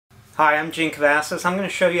Hi, I'm Gene Cavasas. I'm going to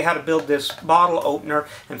show you how to build this bottle opener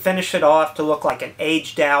and finish it off to look like an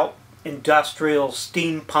aged out industrial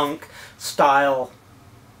steampunk style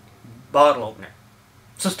bottle opener.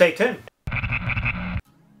 So stay tuned.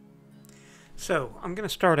 So I'm going to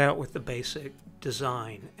start out with the basic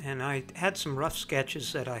design, and I had some rough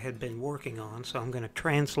sketches that I had been working on, so I'm going to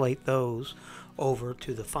translate those over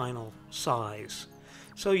to the final size.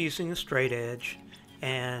 So using a straight edge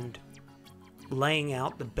and laying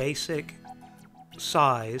out the basic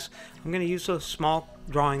size, I'm going to use a small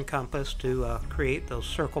drawing compass to create those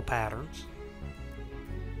circle patterns,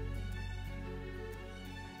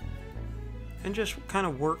 and just kind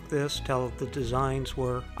of work this till the design's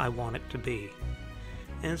where I want it to be.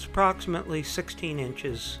 And it's approximately 16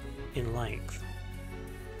 inches in length.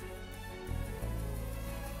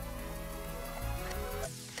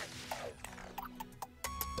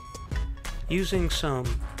 Using some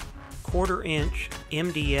 1/4 inch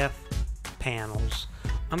MDF panels,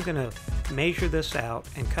 I'm going to measure this out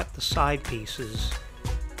and cut the side pieces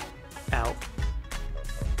out.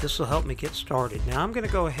 This will help me get started. Now I'm going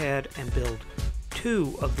to go ahead and build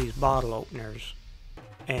 2 of these bottle openers,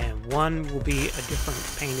 and one will be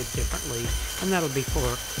painted differently, and that'll be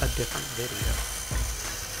for a different video.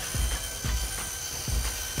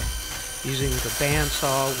 Using the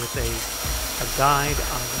bandsaw with a guide,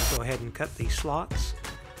 I'm going to go ahead and cut these slots,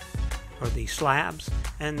 or these slabs,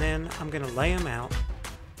 and then I'm going to lay them out,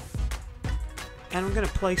 and I'm going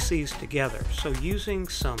to place these together. So using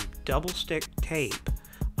some double stick tape,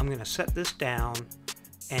 I'm going to set this down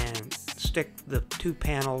and stick the 2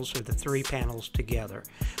 panels or the 3 panels together.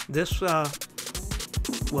 This will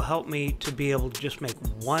help me to be able to just make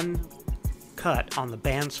one cut on the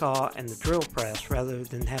bandsaw and the drill press rather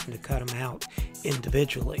than having to cut them out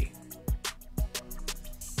individually.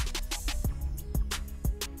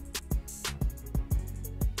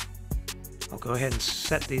 I'll go ahead and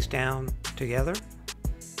set these down together.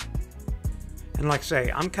 And like I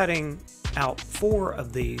say, I'm cutting out 4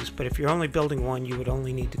 of these, but if you're only building one, you would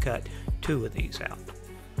only need to cut 2 of these out.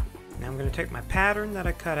 Now I'm going to take my pattern that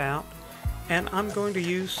I cut out, and I'm going to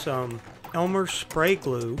use some Elmer spray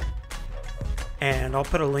glue, and I'll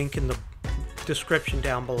put a link in the description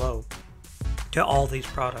down below to all these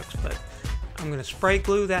products, but I'm going to spray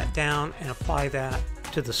glue that down and apply that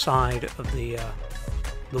to the side of the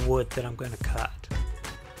wood that I'm going to cut.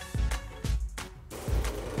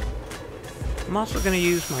 I'm also going to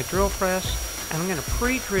use my drill press, and I'm going to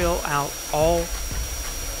pre-drill out all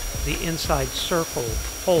the inside circle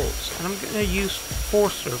holes, and I'm going to use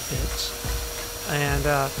forcer bits, and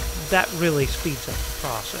that really speeds up the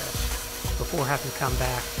process before having to come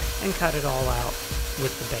back and cut it all out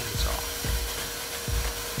with the bandsaw.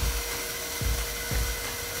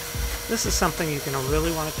 This is something you're going to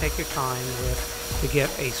really want to take your time with to get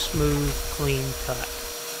a smooth, clean cut.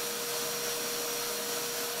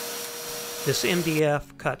 This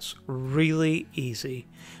MDF cuts really easy.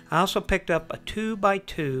 I also picked up a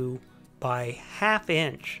 2x2 by 1/2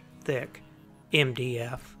 inch thick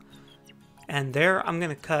MDF, and there I'm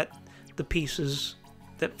going to cut the pieces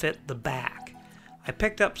that fit the back. I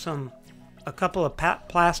picked up a couple of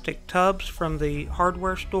plastic tubs from the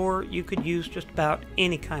hardware store. You could use just about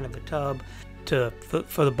any kind of a tub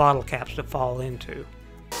for the bottle caps to fall into.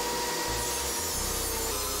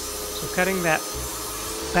 So cutting that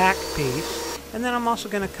back piece, and then I'm also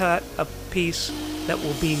going to cut a piece that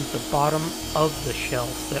will be the bottom of the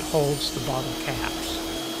shelf that holds the bottle caps.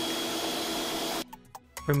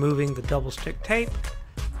 Removing the double stick tape,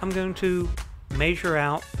 I'm going to measure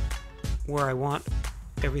out where I want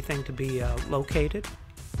everything to be located,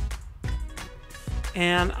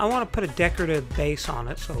 and I want to put a decorative base on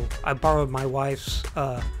it, so I borrowed my wife's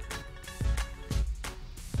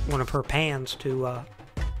one of her pans to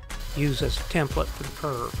use as a template for the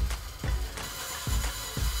curve.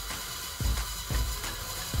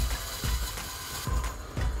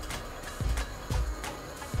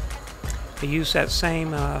 I use that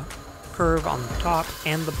same curve on the top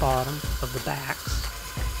and the bottom of the backs.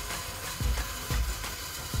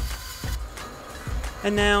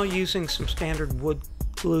 And now, using some standard wood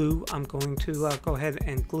glue, I'm going to go ahead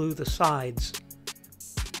and glue the sides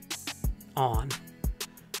on.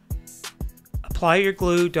 Apply your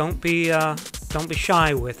glue. Don't be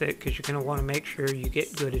shy with it, because you're going to want to make sure you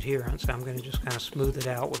get good adherence. I'm going to just kind of smooth it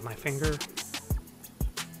out with my finger.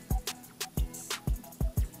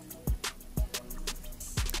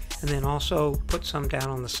 And then also put some down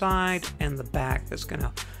on the side and the back that's going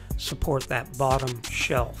to support that bottom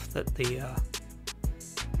shelf that the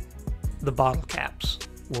bottle caps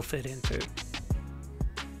will fit into.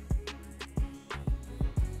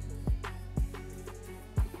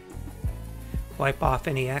 wipe off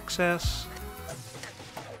any excess.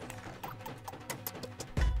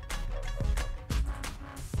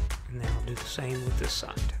 And then I'll do the same with this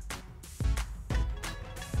side.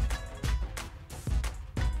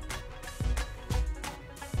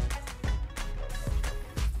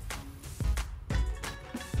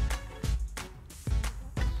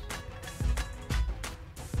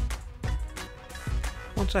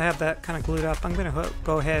 Once I have that kind of glued up, I'm going to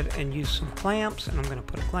go ahead and use some clamps, and I'm going to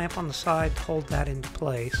put a clamp on the side to hold that into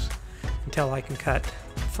place until I can cut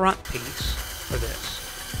the front piece for this.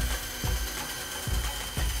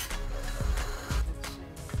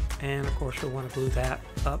 And of course you'll want to glue that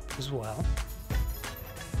up as well.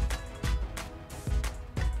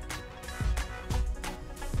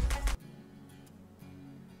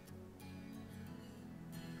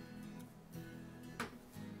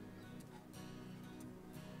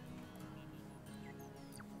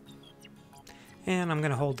 And I'm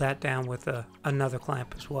going to hold that down with another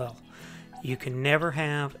clamp as well. You can never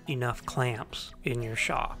have enough clamps in your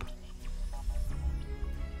shop.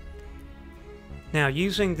 Now,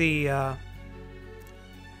 using the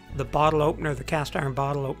bottle opener, the cast iron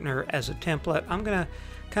bottle opener as a template, I'm going to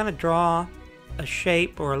kind of draw a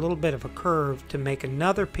shape or a little bit of a curve to make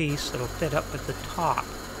another piece that'll fit up at the top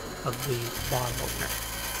of the bottle opener.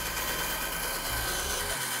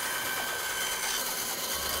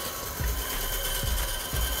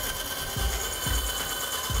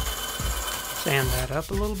 Sand that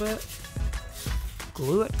up a little bit,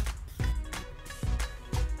 glue it,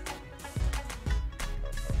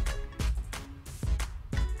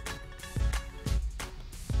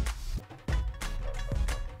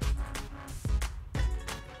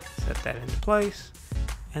 set that into place,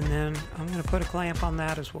 and then I'm going to put a clamp on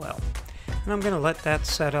that as well. And I'm going to let that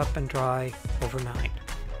set up and dry overnight.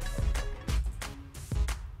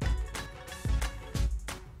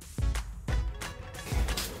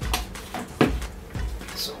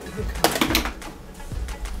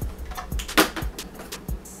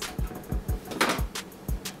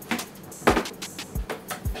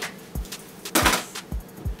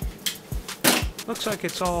 Looks like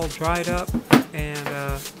it's all dried up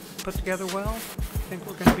and put together well. I think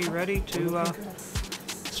we're going to be ready to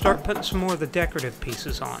start putting some more of the decorative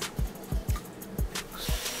pieces on.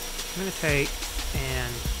 I'm going to take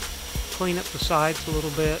and clean up the sides a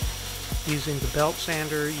little bit using the belt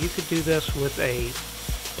sander. You could do this with a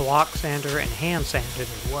block sander and hand sand it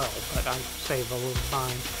as well, but I save a little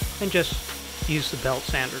time and just use the belt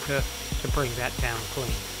sander to bring that down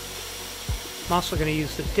clean. I'm also going to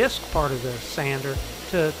use the disc part of the sander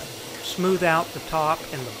to smooth out the top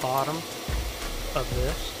and the bottom of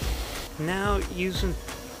this. Now, using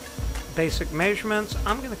basic measurements,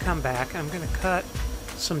 I'm going to come back and I'm going to cut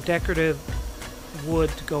some decorative wood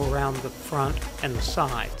to go around the front and the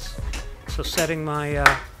sides. So setting my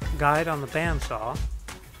guide on the bandsaw,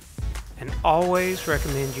 and always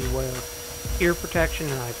recommend you wear ear protection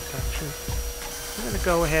and eye protection. I'm going to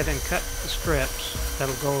go ahead and cut the strips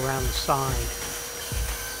that'll go around the side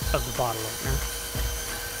of the bottle opener,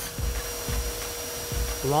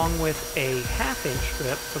 along with a 1/2 inch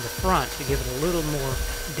strip for the front to give it a little more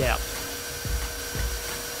depth.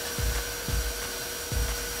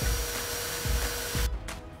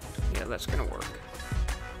 Yeah, that's going to work.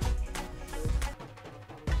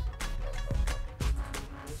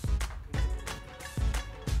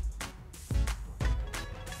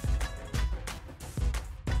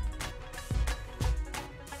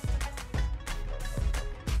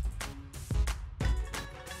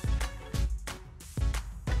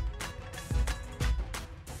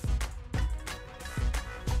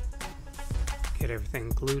 Get everything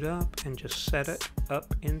glued up and just set it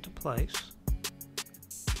up into place.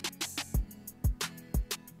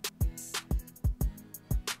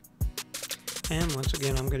 And once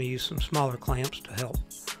again, I'm going to use some smaller clamps to help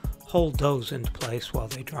hold those into place while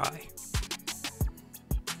they dry.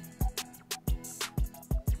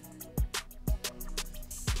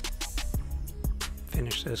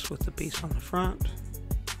 Finish this with the piece on the front.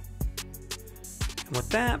 And with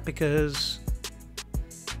that, because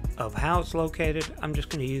of how it's located, I'm just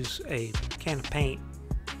going to use a can of paint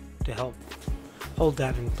to help hold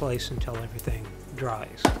that in place until everything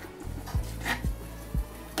dries.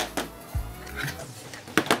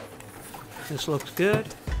 This looks good.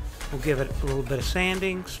 We'll give it a little bit of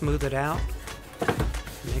sanding, smooth it out,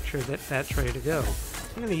 make sure that that's ready to go.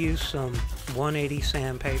 I'm going to use some 180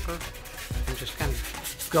 sandpaper and just kind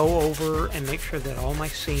of go over and make sure that all my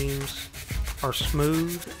seams are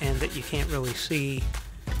smooth and that you can't really see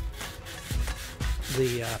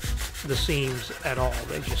the seams at all.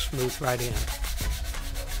 They just smooth right in.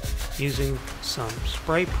 using some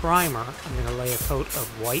spray primer. I'm going to lay a coat of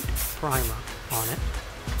white primer on it.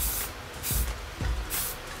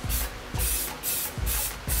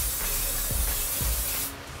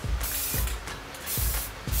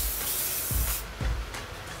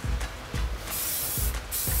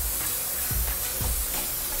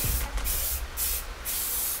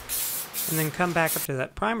 And then come back after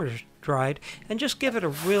that primer's dried and just give it a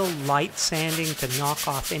real light sanding to knock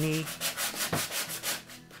off any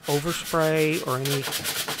overspray or any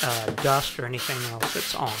dust or anything else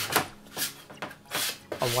that's on it.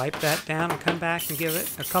 I'll wipe that down and come back and give it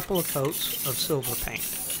a couple of coats of silver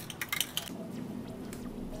paint.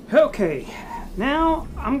 Okay, now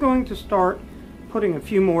I'm going to start putting a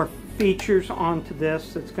few more features onto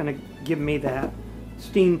this that's going to give me that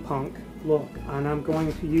steampunk look, and I'm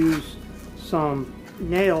going to use some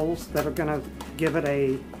nails that are going to give it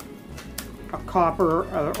a copper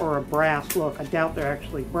or a brass look. I doubt they're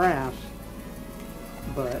actually brass,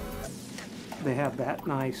 but they have that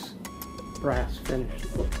nice brass finish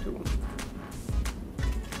look to them.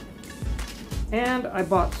 And I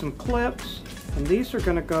bought some clips, and these are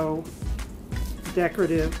going to go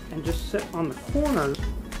decorative and just sit on the corners.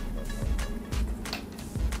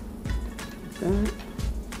 That.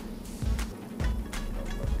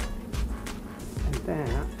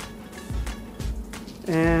 That,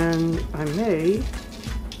 and I may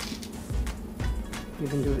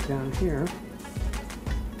even do it down here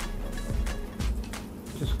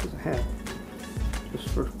just because I have it, just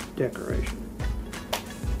for decoration.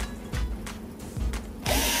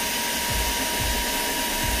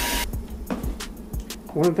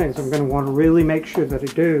 One of the things I'm going to want to really make sure that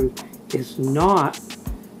I do is not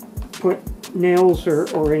put nails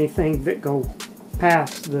or anything that go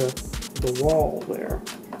past the wall there.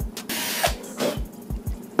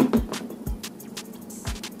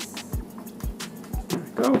 There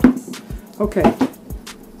we go. Okay,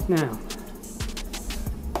 now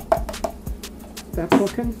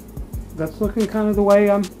that's looking kind of the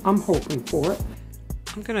way I'm hoping for it.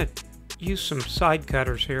 I'm gonna use some side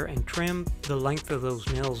cutters here and trim the length of those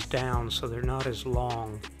nails down so they're not as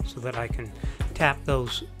long, so that I can tap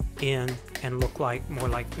those in and look like more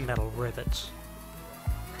like metal rivets.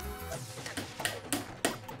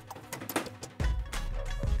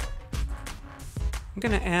 I'm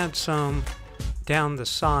going to add some down the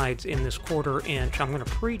sides in this 1/4 inch. I'm going to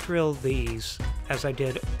pre-drill these as I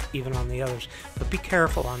did even on the others, but be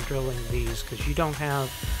careful on drilling these because you don't have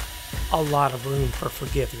a lot of room for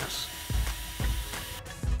forgiveness.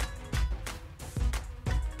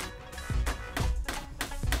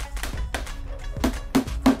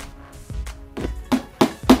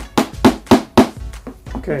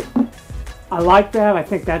 Okay, I like that. I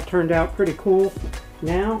think that turned out pretty cool.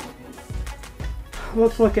 Now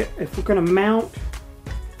let's look at, if we're going to mount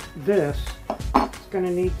this, it's going to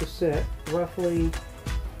need to sit roughly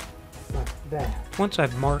like that. Once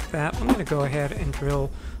I've marked that, I'm going to go ahead and drill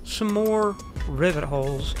some more rivet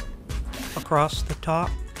holes across the top,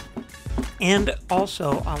 and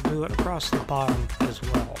also I'll do it across the bottom as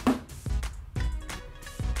well.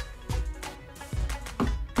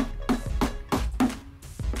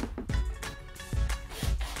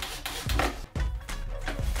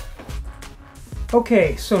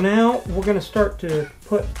 Okay, so now we're going to start to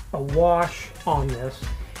put a wash on this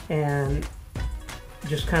and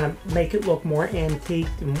just kind of make it look more antique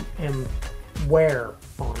and wear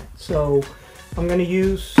on it. So I'm going to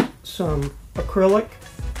use some acrylic,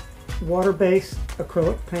 water-based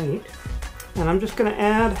acrylic paint, and I'm just going to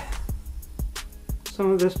add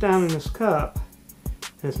some of this down in this cup.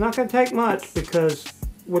 And it's not going to take much, because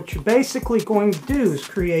what you're basically going to do is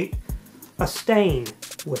create a stain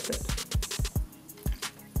with it.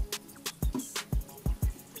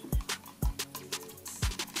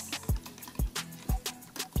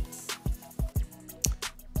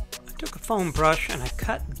 Foam brush and I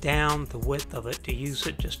cut down the width of it to use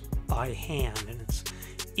it just by hand, and it's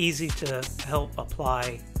easy to help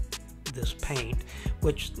apply this paint,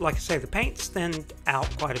 which, like I say, the paint's thinned out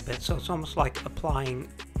quite a bit, so it's almost like applying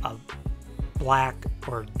a black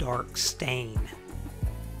or dark stain.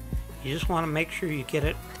 You just want to make sure you get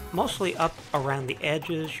it mostly up around the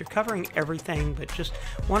edges. You're covering everything, but just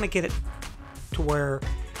want to get it to where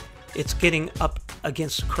it's getting up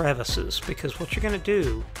against crevices, because what you're going to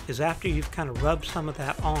do is, after you've kind of rubbed some of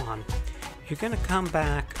that on, you're going to come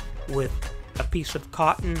back with a piece of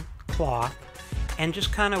cotton cloth and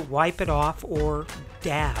just kind of wipe it off or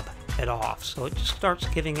dab it off, so it just starts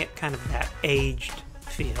giving it kind of that aged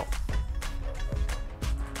feel.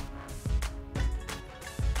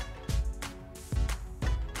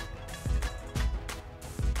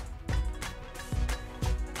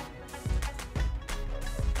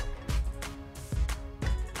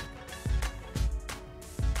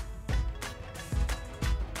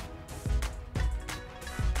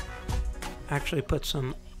 actually put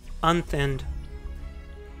some unthinned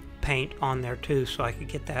paint on there too, so I could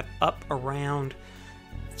get that up around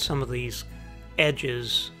some of these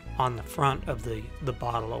edges on the front of the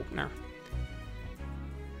bottle opener.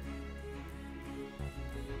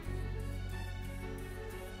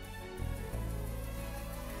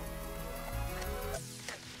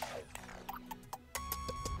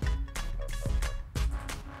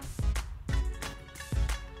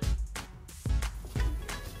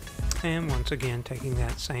 And once again, taking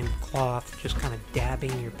that same cloth, just kind of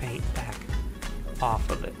dabbing your paint back off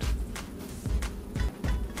of it.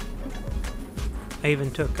 I even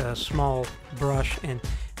took a small brush and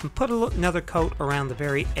put another coat around the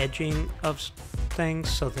very edging of things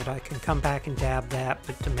so that I can come back and dab that,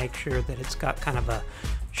 but to make sure that it's got kind of a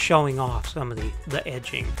showing off some of the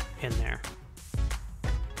edging in there.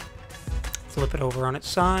 Flip it over on its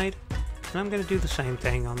side, and I'm going to do the same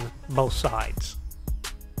thing on both sides.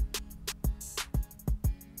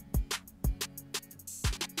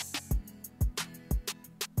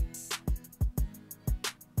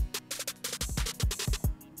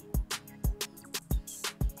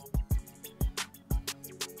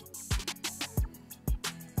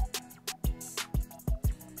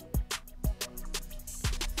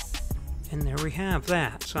 And there we have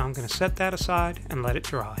that. So I'm going to set that aside and let it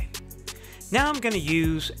dry. Now I'm going to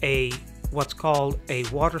use what's called a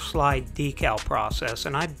water slide decal process,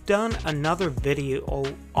 and I've done another video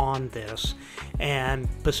on this, and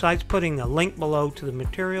besides putting a link below to the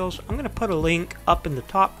materials, I'm going to put a link up in the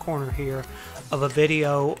top corner here of a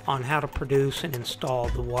video on how to produce and install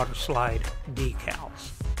the water slide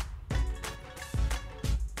decals.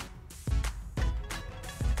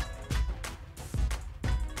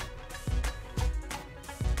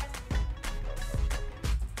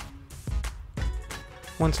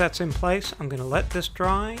 Once that's in place, I'm going to let this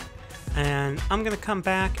dry, and I'm going to come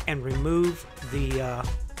back and remove the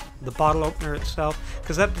bottle opener itself,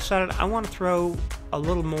 because I've decided I want to throw a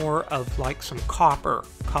little more of like some copper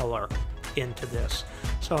color into this.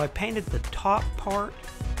 So I painted the top part,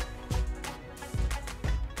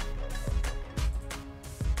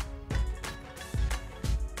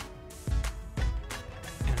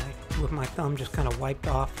 and I, with my thumb, just kind of wiped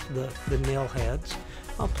off the nail heads.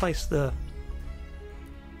 I'll place the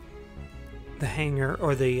hanger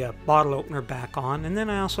or the bottle opener back on, and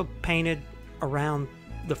then I also painted around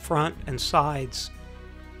the front and sides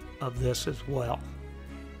of this as well.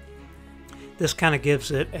 This kind of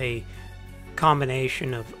gives it a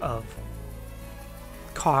combination of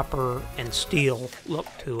copper and steel look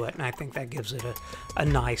to it, and I think that gives it a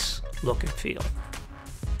nice look and feel.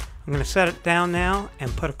 I'm going to set it down now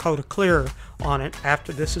and put a coat of clear on it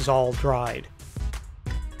after this is all dried.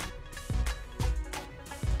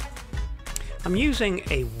 I'm using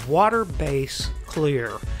a water-based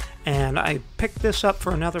clear, and I picked this up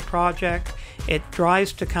for another project. It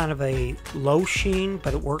dries to kind of a low sheen,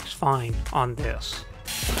 but it works fine on this.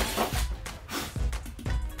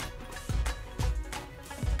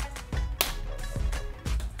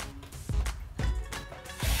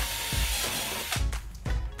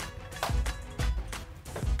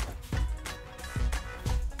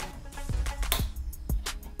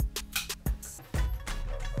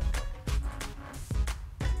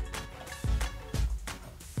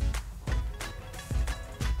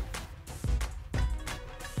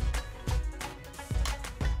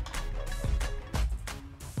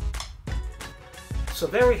 So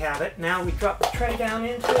there we have it. Now we drop the tray down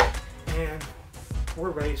into it, and we're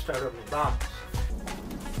ready to start opening bottles.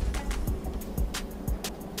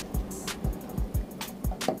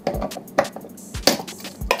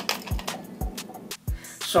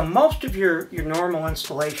 So most of your normal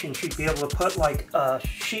installations, you'd be able to put like a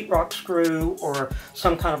sheetrock screw or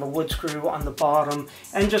some kind of a wood screw on the bottom,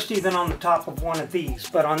 and just even on the top of one of these.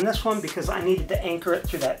 But on this one, because I needed to anchor it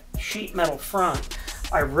to that sheet metal front,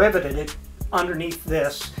 I riveted it underneath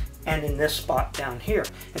this and in this spot down here.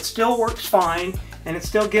 It still works fine, and it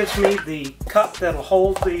still gives me the cup that'll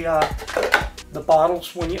hold the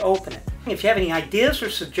bottles when you open it. If you have any ideas or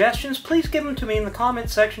suggestions, please give them to me in the comment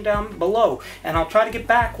section down below, and I'll try to get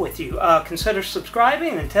back with you. Consider subscribing,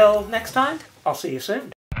 and until next time, I'll see you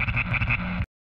soon.